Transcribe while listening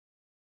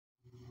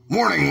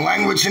Warning,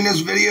 language in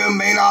this video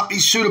may not be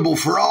suitable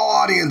for all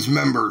audience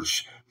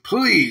members.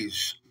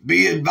 Please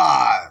be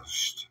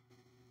advised.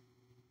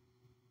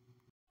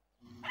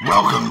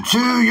 Welcome to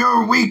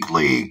your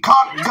weekly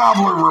Cock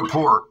Gobbler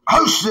Report,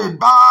 hosted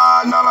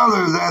by none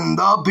other than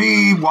the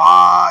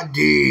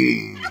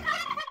BYD.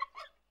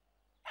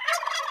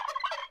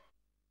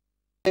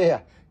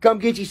 Yeah, come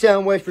get you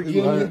some, West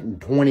Virginia.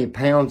 220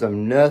 pounds of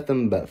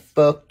nothing but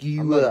fuck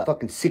you up.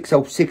 Fucking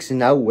 606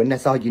 and 0, and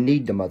that's all you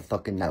need to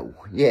motherfucking know.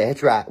 Yeah,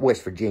 that's right,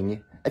 West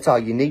Virginia. That's all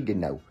you need to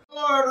know.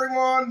 Hello,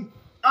 everyone.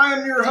 I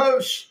am your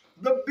host,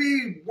 the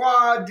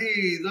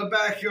BYD, the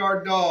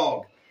Backyard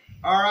Dog.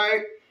 All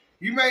right?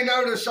 You may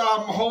notice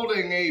I'm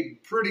holding a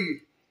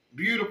pretty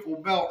beautiful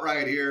belt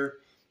right here.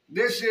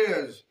 This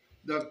is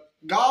the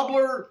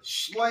Gobbler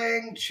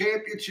Slayer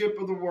Championship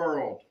of the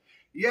world.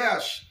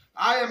 Yes,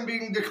 I am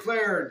being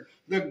declared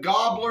the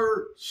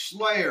Gobbler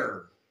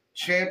Slayer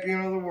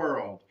Champion of the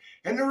world.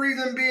 And the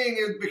reason being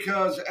is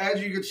because,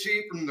 as you can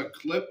see from the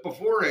clip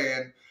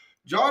beforehand,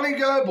 Johnny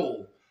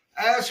Gobbler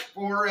asked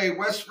for a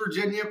West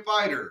Virginia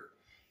fighter.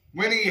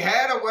 When he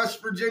had a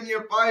West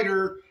Virginia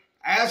fighter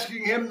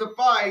asking him to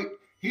fight,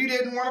 he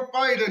didn't want to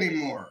fight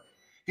anymore.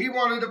 He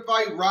wanted to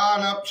fight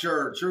Ryan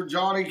Upchurch or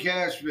Johnny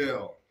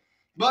Cashville.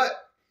 But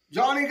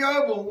Johnny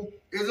Gobbler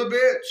is a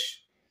bitch.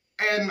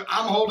 And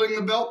I'm holding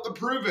the belt to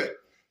prove it.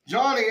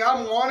 Johnny,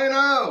 I'm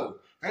 1-0.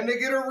 And to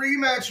get a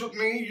rematch with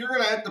me, you're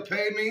going to have to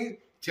pay me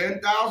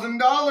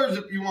 $10,000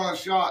 if you want a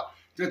shot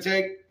to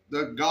take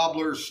the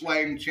Gobbler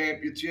Slayer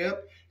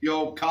Championship, you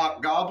old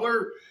cock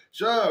gobbler.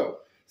 So,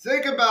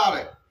 think about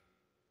it.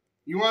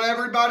 You want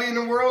everybody in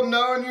the world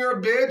knowing you're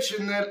a bitch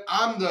and that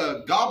I'm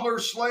the Gobbler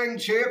Slayer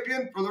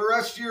Champion for the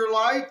rest of your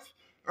life?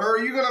 Or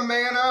are you going to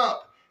man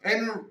up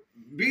and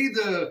be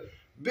the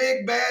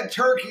big bad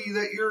turkey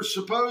that you're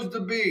supposed to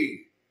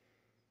be?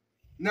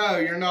 No,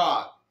 you're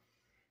not.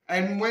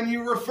 And when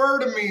you refer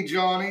to me,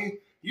 Johnny,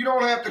 you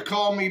don't have to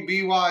call me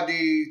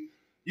BYD.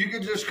 You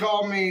can just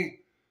call me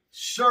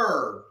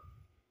Sir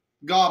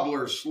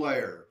Gobbler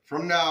Slayer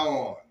from now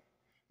on.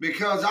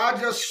 Because I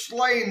just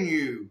slain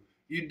you,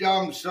 you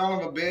dumb son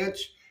of a bitch.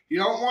 You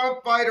don't want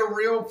to fight a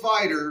real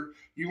fighter.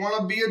 You want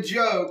to be a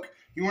joke.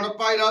 You want to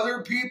fight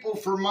other people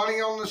for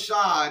money on the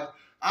side.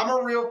 I'm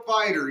a real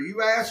fighter.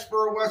 You asked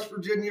for a West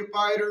Virginia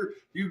fighter,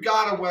 you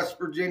got a West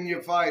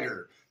Virginia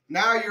fighter.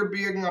 Now you're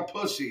being a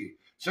pussy.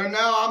 So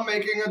now I'm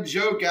making a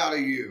joke out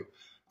of you.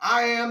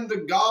 I am the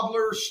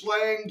Gobbler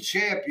Slayer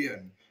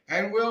Champion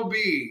and will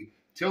be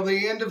till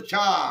the end of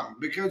time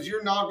because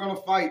you're not going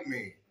to fight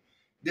me.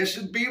 This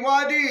is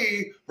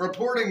BYD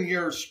reporting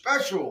your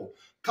special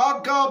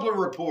Cock Gobbler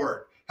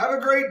Report. Have a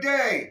great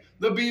day.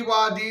 The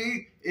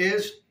BYD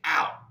is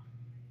out.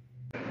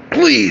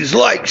 Please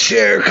like,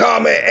 share,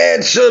 comment,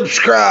 and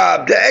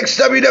subscribe to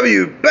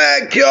XWW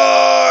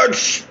Backyard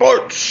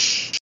Sports.